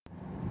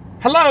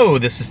Hello,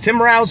 this is Tim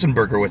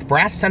Rausenberger with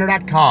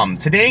BrassCenter.com.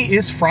 Today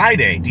is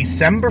Friday,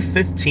 December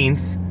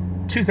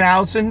 15th,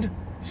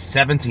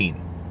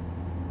 2017.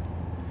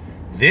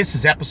 This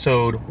is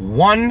episode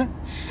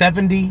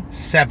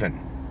 177,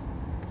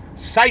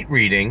 Sight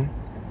Reading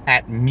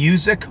at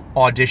Music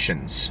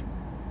Auditions.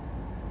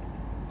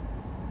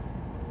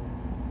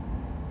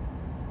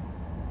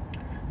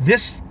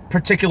 This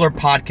particular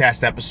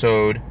podcast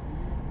episode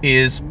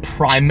is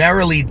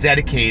primarily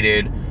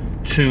dedicated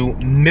to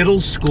middle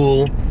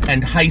school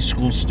and high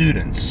school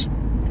students,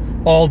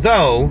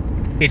 although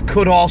it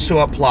could also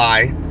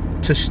apply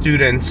to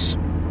students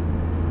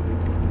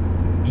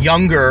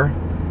younger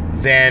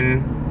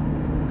than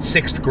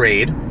 6th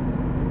grade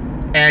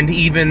and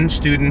even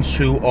students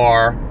who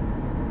are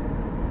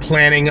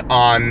planning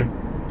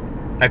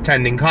on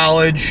attending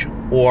college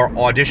or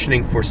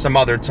auditioning for some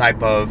other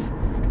type of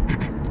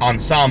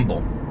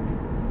ensemble.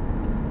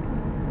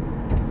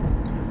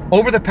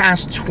 Over the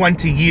past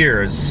 20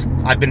 years,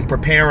 I've been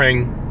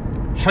preparing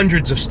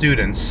hundreds of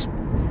students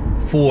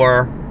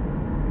for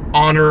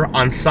honor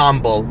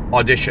ensemble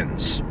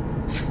auditions.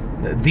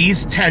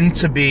 These tend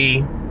to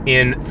be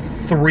in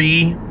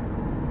 3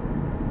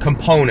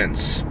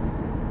 components: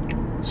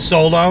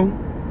 solo,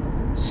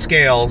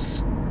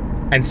 scales,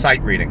 and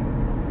sight reading.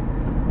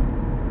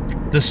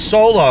 The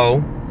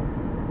solo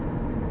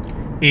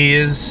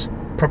is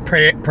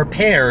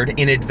prepared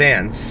in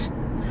advance.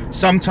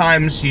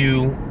 Sometimes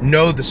you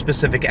know the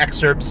specific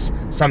excerpts,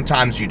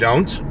 sometimes you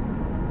don't.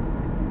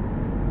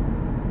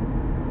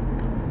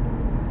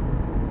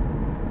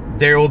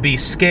 There will be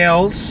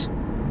scales,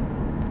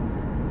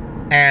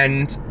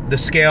 and the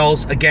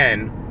scales,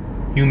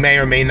 again, you may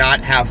or may not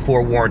have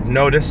forewarned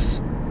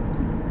notice.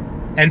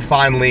 And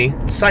finally,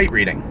 sight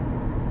reading.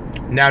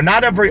 Now,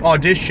 not every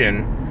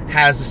audition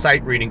has a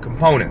sight reading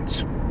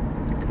component.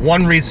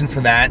 One reason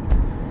for that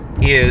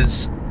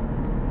is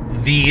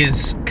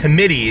these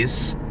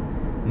committees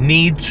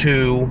need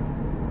to,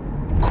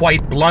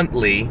 quite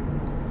bluntly,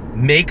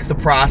 make the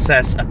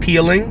process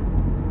appealing,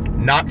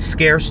 not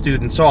scare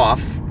students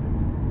off,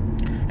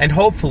 and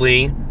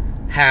hopefully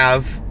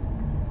have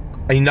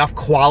enough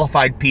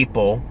qualified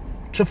people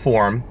to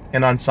form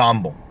an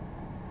ensemble.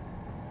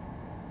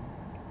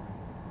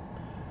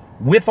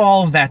 With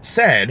all of that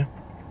said,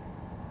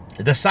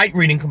 the sight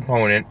reading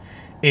component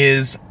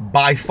is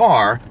by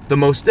far the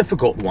most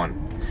difficult one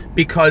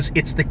because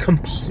it's the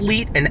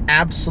complete and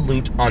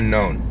absolute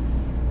unknown.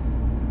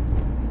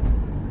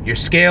 Your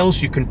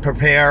scales you can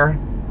prepare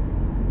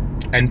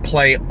and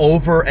play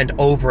over and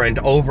over and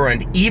over,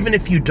 and even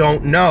if you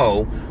don't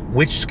know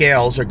which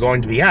scales are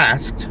going to be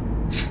asked,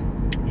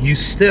 you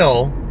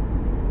still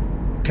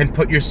can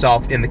put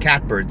yourself in the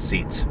catbird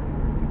seat.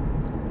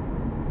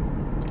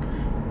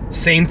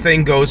 Same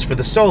thing goes for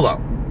the solo.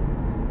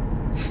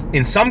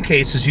 In some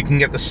cases, you can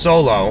get the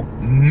solo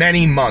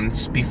many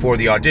months before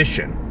the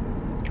audition.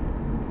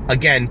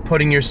 Again,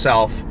 putting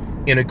yourself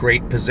in a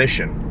great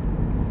position.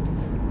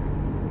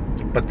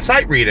 But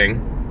sight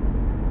reading,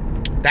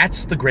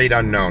 that's the great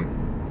unknown.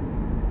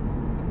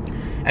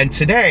 And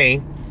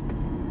today,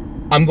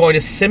 I'm going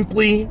to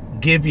simply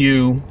give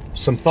you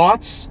some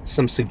thoughts,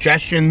 some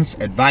suggestions,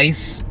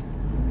 advice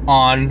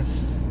on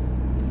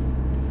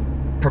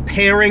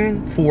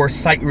preparing for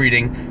sight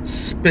reading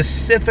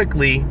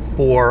specifically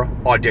for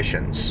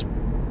auditions.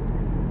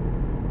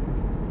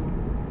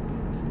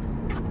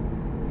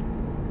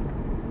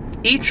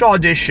 Each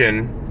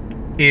audition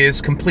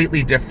is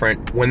completely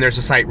different when there's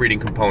a sight reading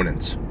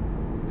component.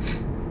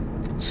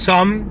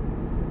 Some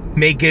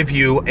may give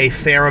you a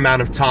fair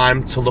amount of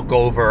time to look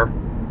over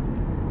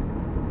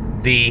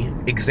the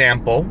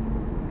example,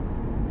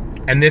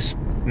 and this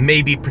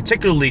may be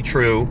particularly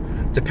true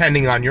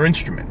depending on your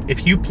instrument.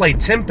 If you play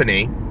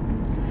timpani,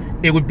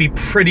 it would be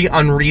pretty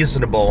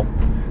unreasonable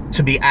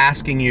to be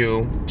asking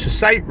you to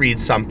sight read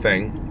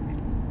something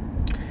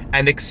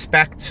and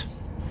expect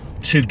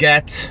to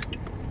get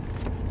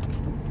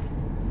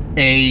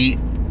a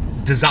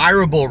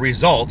desirable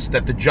result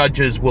that the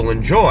judges will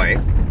enjoy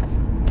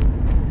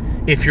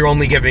if you're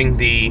only giving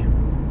the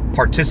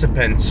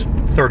participant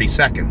 30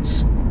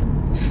 seconds,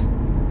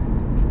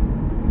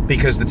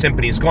 because the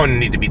timpani is going to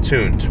need to be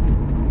tuned.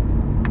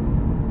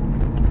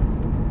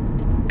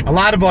 A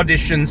lot of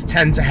auditions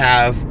tend to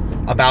have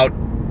about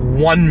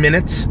 1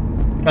 minute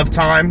of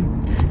time,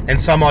 and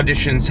some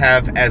auditions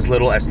have as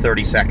little as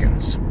 30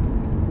 seconds.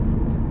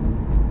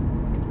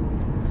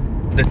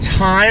 The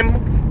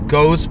time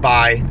goes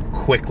by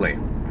quickly.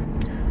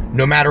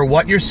 No matter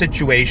what your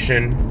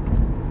situation,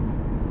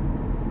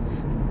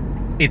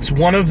 it's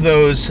one of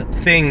those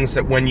things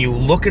that when you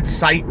look at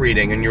sight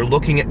reading and you're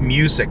looking at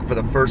music for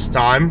the first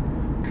time,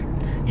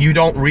 you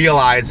don't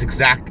realize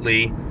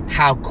exactly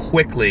how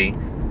quickly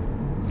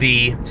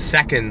the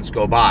seconds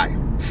go by.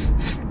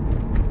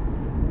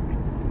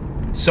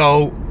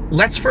 So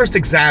let's first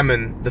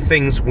examine the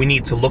things we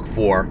need to look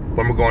for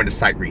when we're going to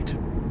sight read.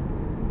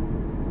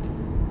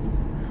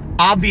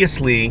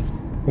 Obviously,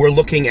 we're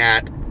looking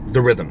at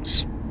the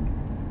rhythms,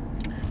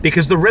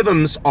 because the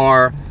rhythms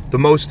are the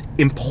most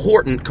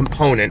important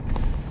component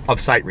of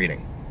sight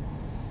reading.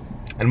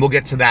 And we'll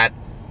get to that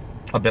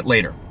a bit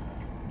later.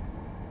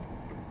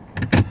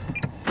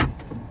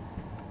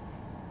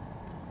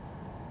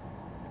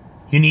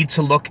 You need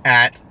to look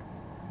at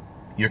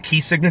your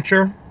key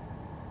signature,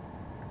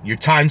 your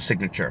time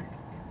signature,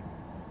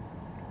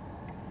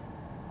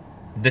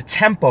 the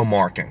tempo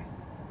marking,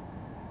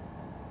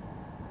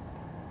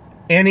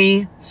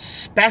 any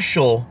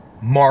special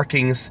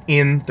markings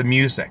in the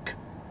music.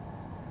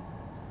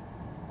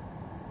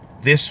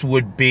 This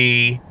would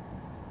be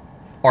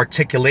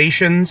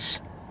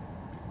articulations.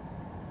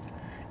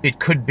 It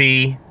could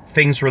be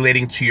things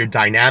relating to your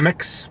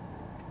dynamics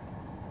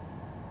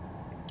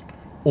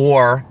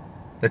or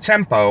the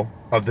tempo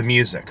of the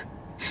music.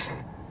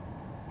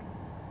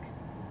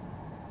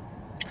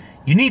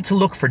 You need to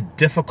look for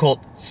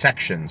difficult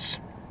sections.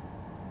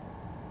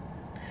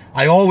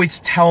 I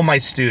always tell my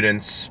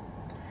students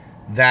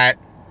that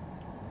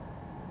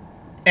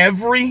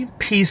every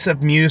piece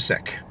of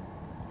music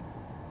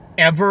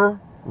ever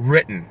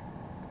written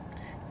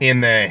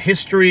in the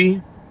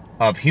history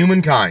of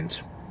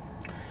humankind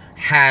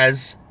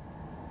has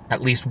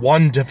at least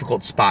one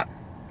difficult spot.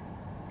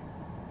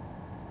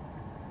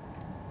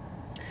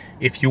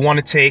 If you want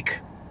to take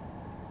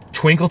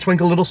Twinkle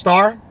Twinkle Little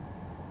Star,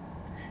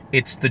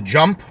 it's the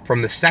jump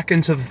from the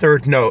second to the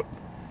third note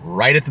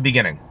right at the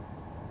beginning.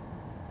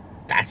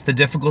 That's the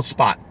difficult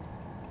spot.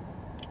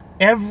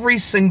 Every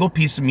single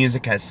piece of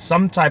music has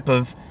some type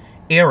of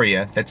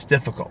area that's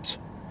difficult.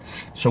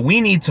 So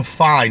we need to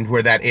find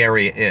where that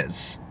area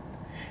is.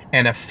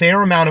 And a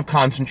fair amount of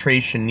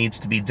concentration needs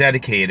to be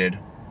dedicated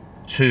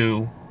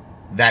to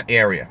that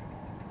area.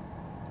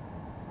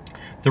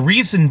 The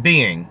reason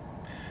being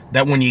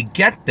that when you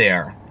get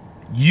there,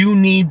 you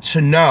need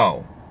to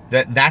know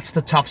that that's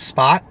the tough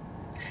spot,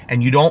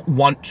 and you don't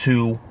want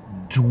to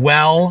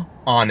dwell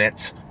on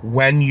it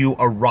when you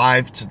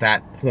arrive to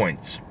that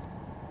point.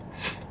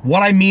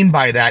 What I mean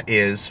by that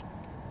is,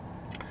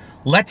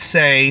 let's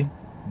say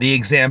the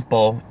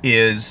example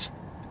is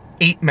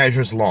 8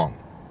 measures long.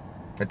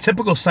 A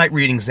typical sight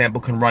reading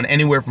example can run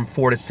anywhere from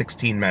 4 to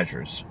 16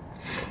 measures.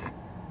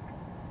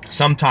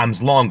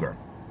 Sometimes longer.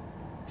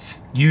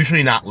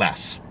 Usually not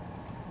less.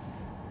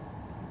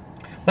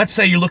 Let's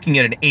say you're looking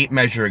at an 8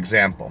 measure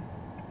example,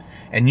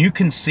 and you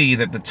can see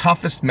that the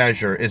toughest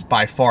measure is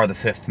by far the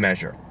 5th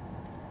measure.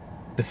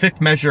 The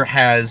 5th measure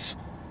has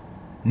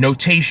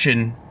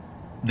notation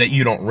that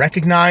you don't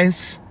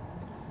recognize,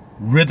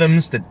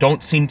 rhythms that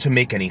don't seem to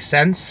make any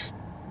sense.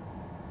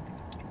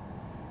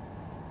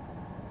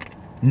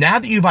 Now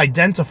that you've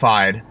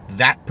identified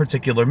that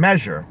particular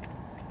measure,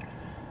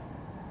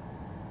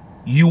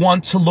 you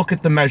want to look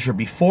at the measure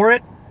before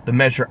it, the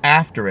measure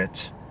after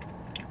it,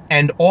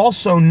 and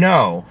also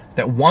know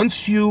that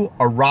once you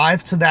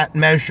arrive to that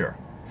measure,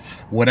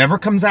 whatever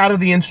comes out of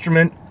the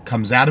instrument,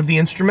 comes out of the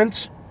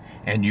instrument,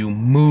 and you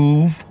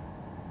move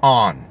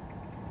on.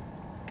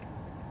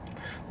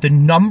 The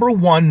number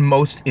one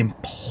most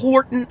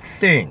important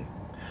thing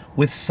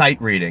with sight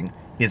reading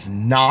is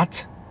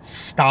not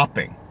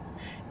stopping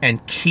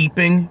and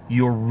keeping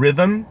your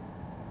rhythm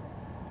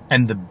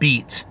and the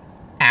beat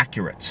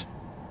accurate.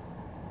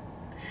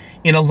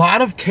 In a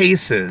lot of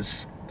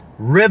cases,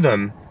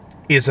 rhythm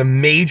is a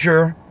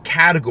major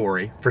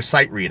category for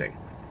sight reading.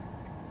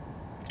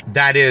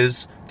 That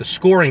is the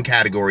scoring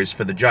categories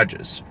for the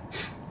judges.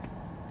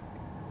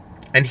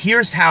 And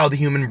here's how the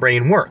human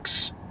brain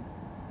works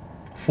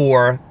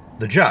for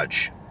the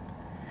judge.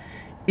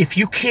 If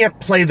you can't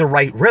play the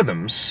right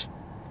rhythms,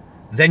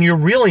 then you're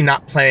really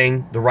not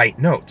playing the right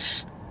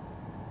notes.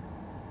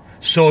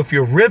 So if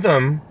your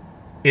rhythm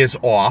is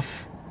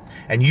off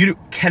and you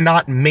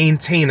cannot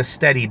maintain a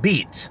steady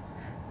beat,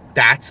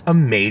 that's a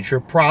major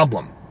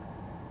problem.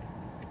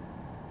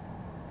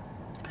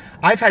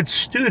 I've had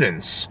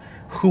students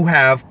who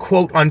have,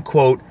 quote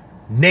unquote,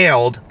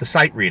 nailed the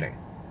sight reading.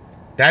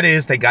 That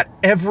is, they got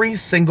every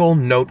single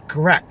note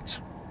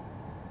correct.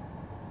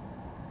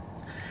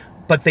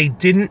 But they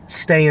didn't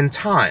stay in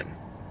time.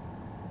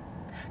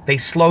 They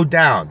slowed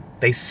down.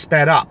 They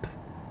sped up.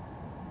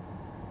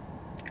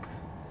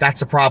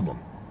 That's a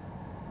problem.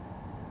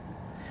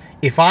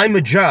 If I'm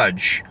a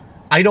judge,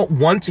 I don't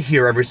want to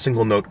hear every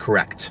single note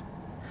correct.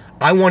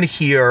 I want to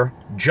hear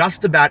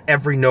just about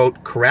every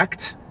note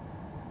correct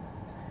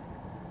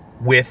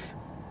with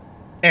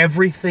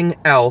everything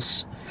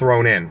else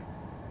thrown in.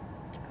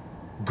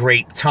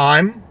 Great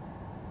time,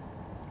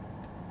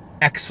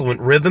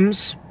 excellent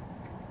rhythms,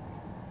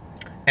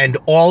 and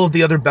all of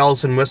the other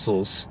bells and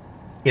whistles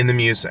in the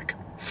music.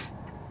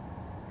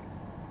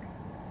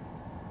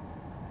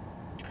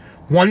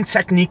 One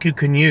technique you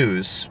can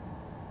use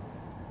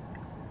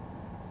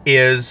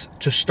is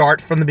to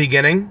start from the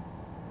beginning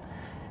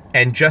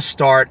and just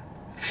start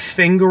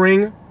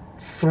fingering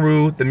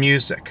through the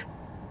music,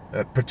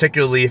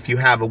 particularly if you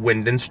have a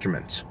wind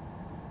instrument.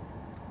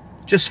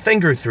 Just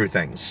finger through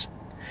things.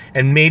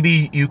 And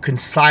maybe you can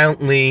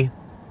silently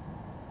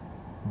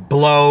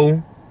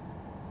blow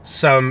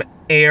some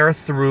air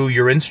through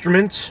your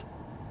instrument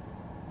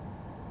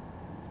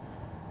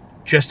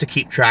just to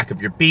keep track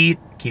of your beat,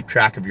 keep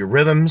track of your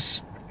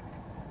rhythms.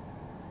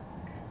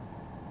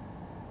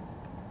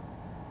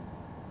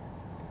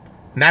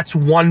 And that's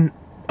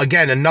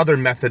another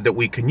method that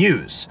we can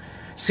use.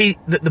 See,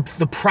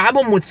 the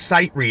problem with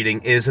sight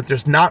reading is that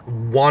there's not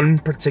one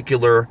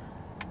particular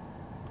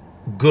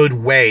good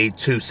way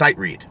to sight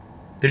read.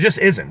 There just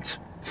isn't.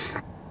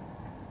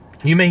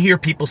 You may hear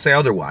people say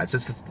otherwise.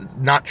 It's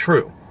not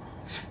true.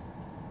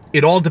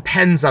 It all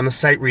depends on the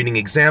sight reading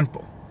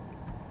example.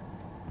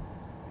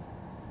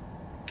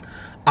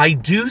 I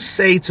do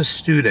say to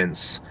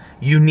students,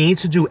 you need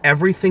to do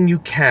everything you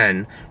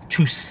can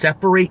to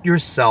separate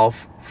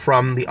yourself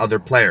from the other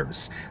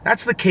players.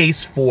 That's the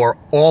case for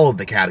all of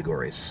the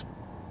categories.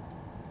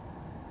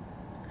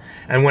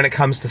 And when it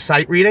comes to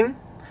sight reading,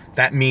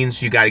 that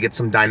means you got to get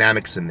some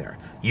dynamics in there.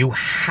 You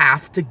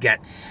have to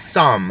get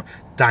some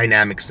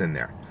dynamics in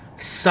there,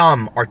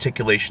 some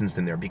articulations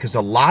in there, because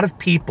a lot of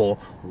people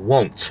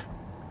won't.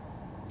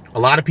 A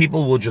lot of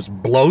people will just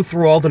blow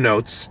through all the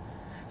notes,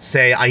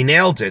 say, I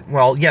nailed it.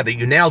 Well, yeah,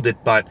 you nailed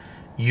it, but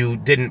you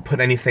didn't put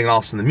anything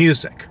else in the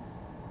music,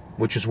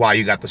 which is why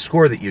you got the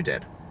score that you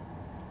did.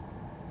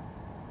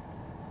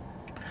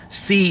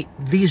 See,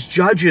 these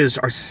judges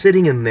are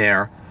sitting in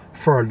there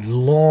for a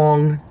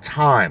long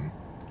time.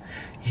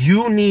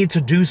 You need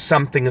to do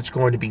something that's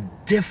going to be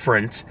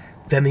different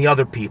than the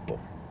other people.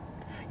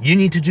 You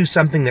need to do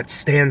something that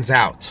stands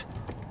out.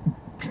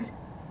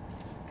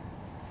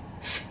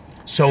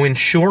 So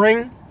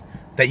ensuring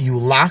that you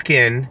lock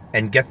in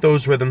and get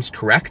those rhythms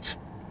correct,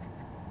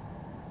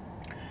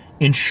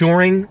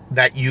 ensuring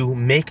that you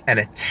make an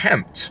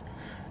attempt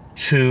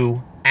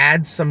to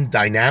add some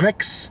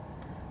dynamics,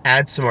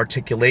 add some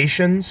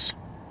articulations,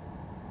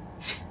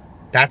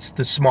 that's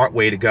the smart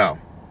way to go.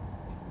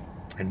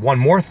 And one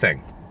more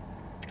thing,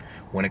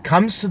 when it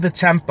comes to the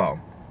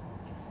tempo,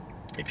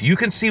 if you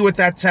can see what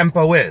that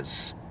tempo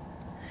is,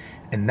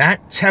 and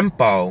that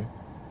tempo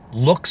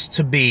looks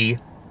to be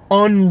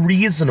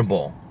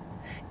unreasonable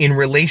in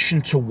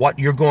relation to what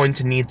you're going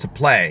to need to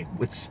play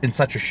in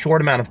such a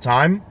short amount of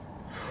time,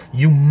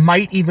 you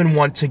might even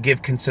want to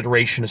give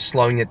consideration to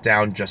slowing it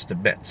down just a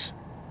bit.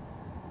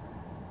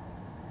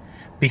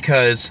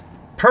 Because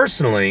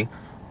personally,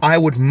 I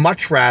would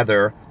much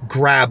rather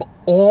grab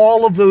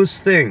all of those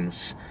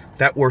things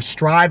that we're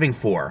striving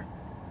for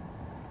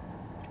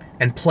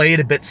and play it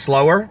a bit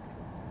slower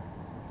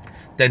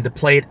than to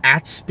play it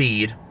at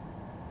speed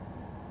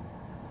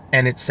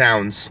and it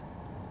sounds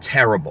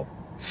terrible.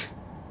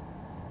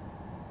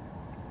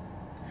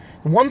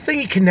 One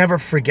thing you can never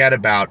forget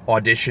about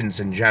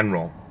auditions in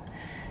general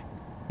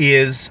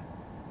is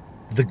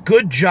the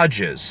good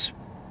judges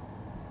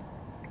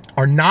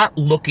are not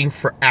looking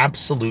for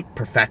absolute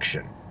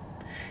perfection.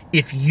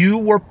 If you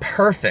were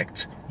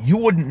perfect, you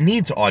wouldn't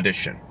need to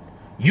audition.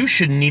 You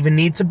shouldn't even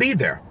need to be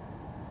there.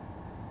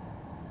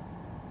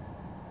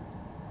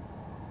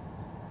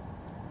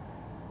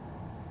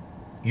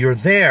 You're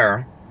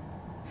there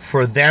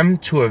for them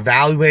to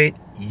evaluate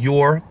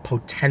your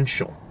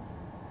potential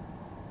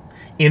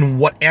in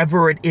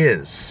whatever it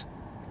is.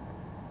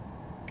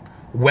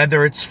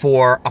 Whether it's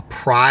for a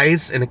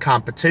prize in a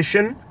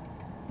competition,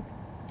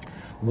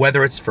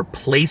 whether it's for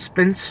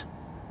placement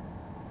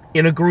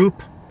in a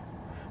group,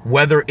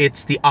 whether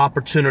it's the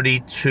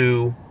opportunity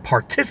to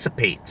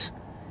participate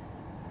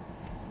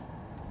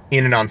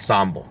in an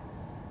ensemble.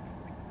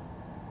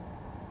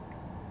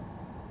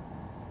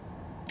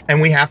 And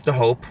we have to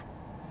hope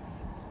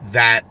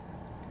that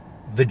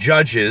the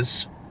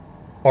judges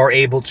are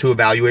able to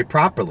evaluate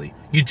properly.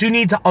 You do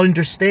need to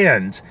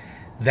understand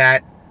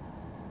that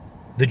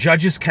the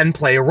judges can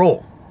play a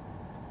role.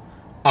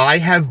 I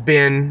have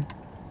been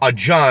a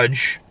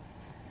judge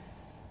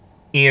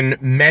in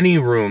many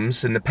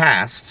rooms in the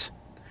past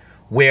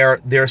where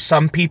there are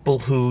some people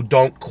who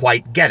don't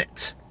quite get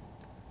it.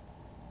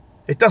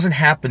 It doesn't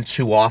happen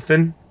too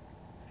often,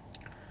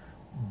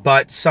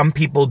 but some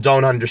people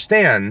don't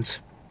understand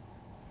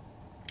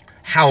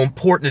how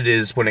important it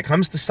is when it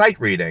comes to sight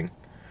reading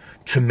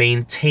to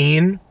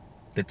maintain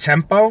the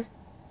tempo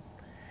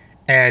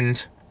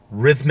and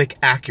rhythmic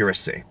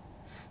accuracy.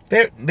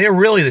 They're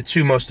really the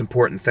two most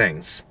important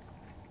things.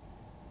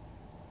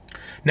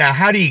 Now,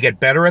 how do you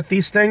get better at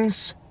these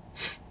things?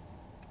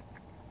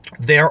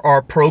 There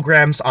are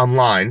programs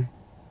online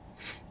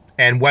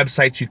and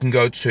websites you can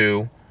go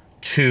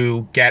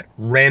to get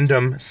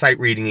random sight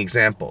reading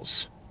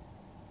examples.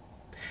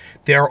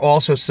 There are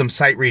also some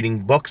sight reading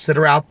books that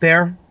are out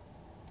there.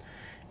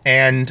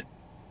 And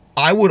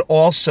I would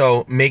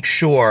also make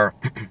sure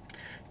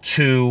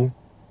to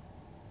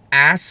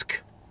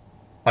ask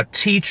a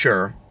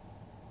teacher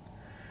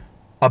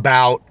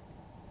about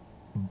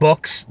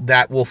books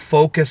that will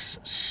focus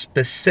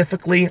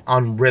specifically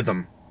on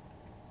rhythm.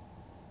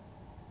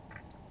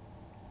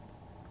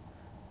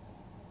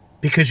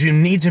 Because you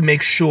need to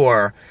make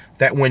sure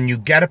that when you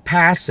get a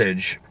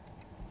passage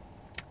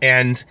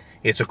and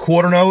it's a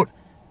quarter note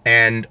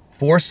and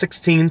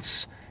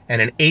 4/16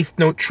 and an eighth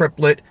note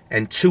triplet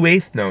and 2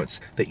 eighth notes,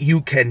 that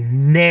you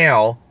can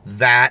nail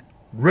that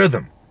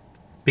rhythm.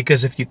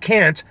 Because if you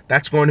can't,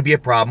 that's going to be a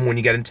problem when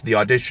you get into the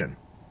audition.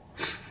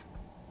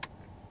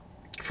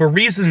 for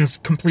reasons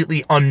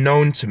completely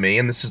unknown to me,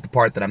 and this is the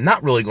part that I'm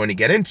not really going to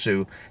get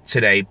into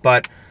today,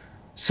 but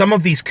some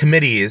of these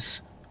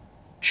committees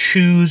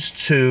choose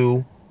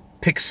to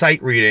pick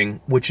sight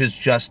reading, which is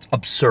just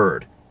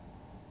absurd.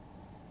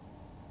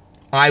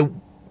 I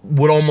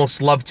would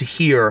almost love to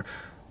hear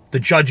the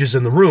judges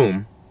in the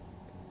room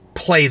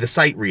play the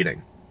sight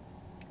reading.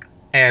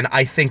 And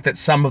I think that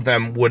some of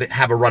them would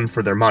have a run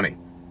for their money.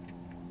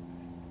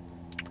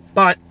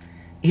 But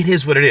it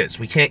is what it is.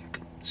 We can't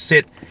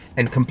sit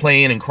and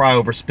complain and cry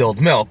over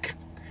spilled milk.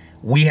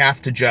 We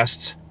have to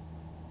just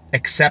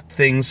accept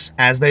things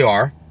as they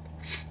are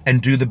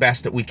and do the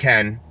best that we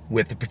can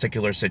with the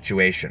particular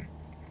situation.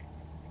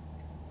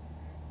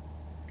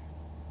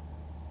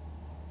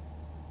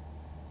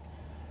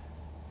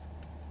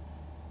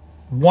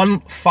 One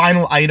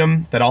final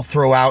item that I'll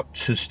throw out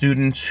to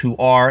students who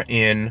are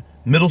in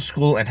middle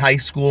school and high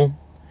school: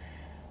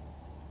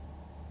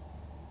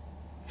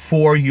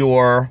 for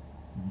your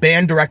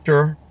band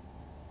director,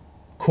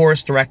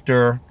 chorus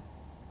director,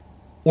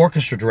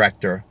 orchestra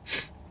director,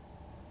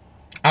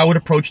 I would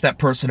approach that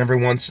person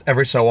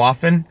every so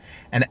often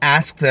and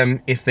ask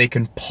them if they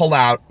can pull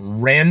out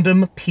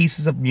random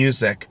pieces of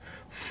music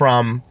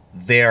from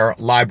their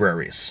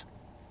libraries.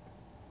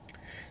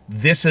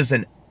 This is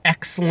an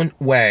excellent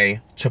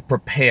way to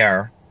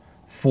prepare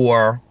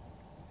for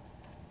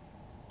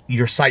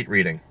your sight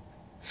reading.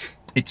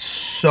 It's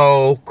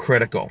so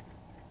critical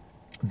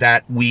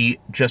that we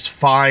just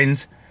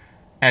find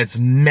as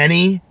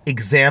many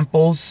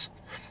examples,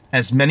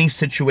 as many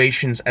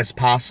situations as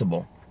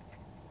possible.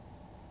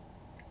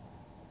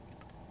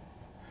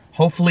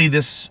 Hopefully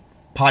this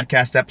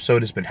podcast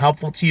episode has been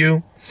helpful to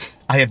you.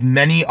 I have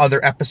many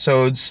other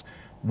episodes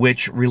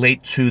which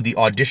relate to the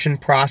audition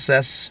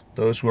process.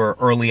 Those were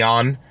early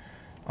on,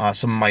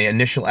 some of my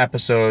initial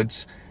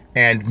episodes,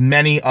 and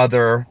many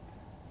other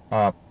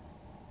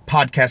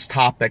podcast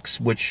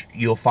topics which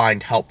you'll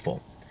find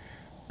helpful.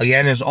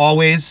 Again, as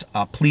always,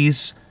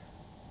 please,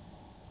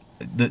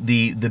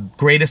 the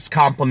greatest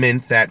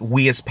compliment that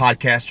we as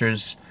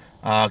podcasters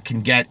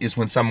can get is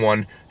when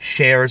someone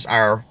shares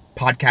our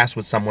podcast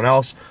with someone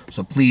else.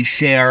 So please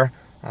share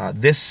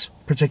this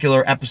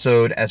particular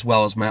episode as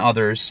well as my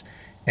others.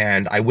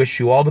 And I wish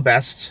you all the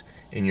best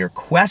in your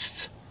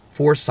quest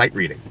for sight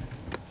reading.